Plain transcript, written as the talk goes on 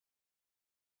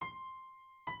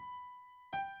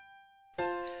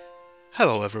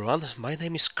Hello everyone, my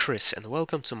name is Chris and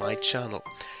welcome to my channel.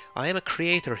 I am a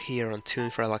creator here on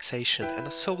Tune for Relaxation and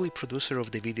a solely producer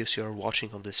of the videos you are watching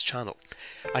on this channel.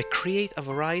 I create a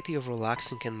variety of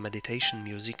relaxing and meditation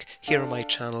music here on my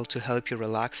channel to help you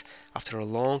relax after a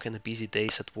long and busy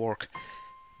days at work.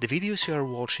 The videos you are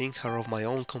watching are of my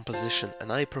own composition and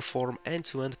I perform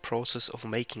end-to-end process of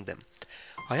making them.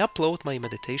 I upload my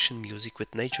meditation music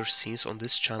with nature scenes on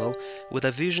this channel with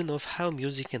a vision of how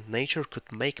music and nature could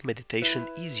make meditation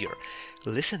easier.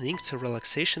 Listening to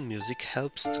relaxation music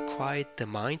helps to quiet the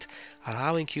mind,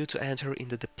 allowing you to enter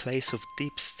into the place of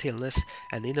deep stillness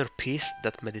and inner peace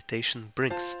that meditation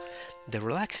brings. The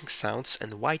relaxing sounds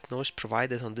and white noise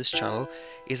provided on this channel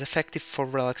is effective for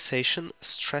relaxation,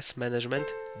 stress management,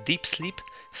 deep sleep,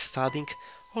 studying,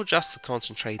 or just to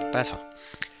concentrate better.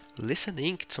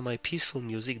 Listening to my peaceful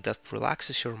music that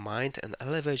relaxes your mind and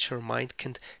elevates your mind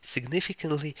can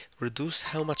significantly reduce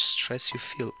how much stress you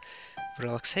feel.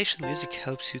 Relaxation music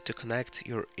helps you to connect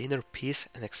your inner peace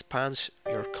and expands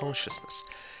your consciousness.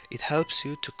 It helps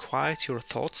you to quiet your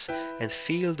thoughts and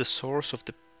feel the source of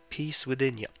the peace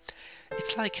within you.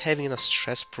 It's like having a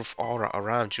stress-proof aura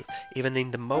around you, even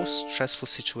in the most stressful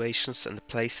situations and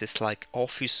places like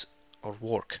office or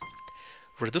work.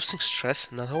 Reducing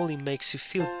stress not only makes you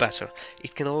feel better,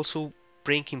 it can also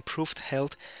bring improved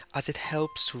health as it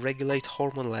helps to regulate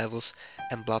hormone levels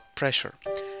and blood pressure.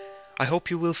 I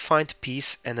hope you will find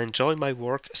peace and enjoy my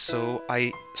work, so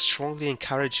I strongly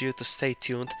encourage you to stay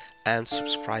tuned and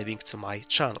subscribing to my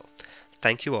channel.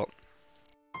 Thank you all.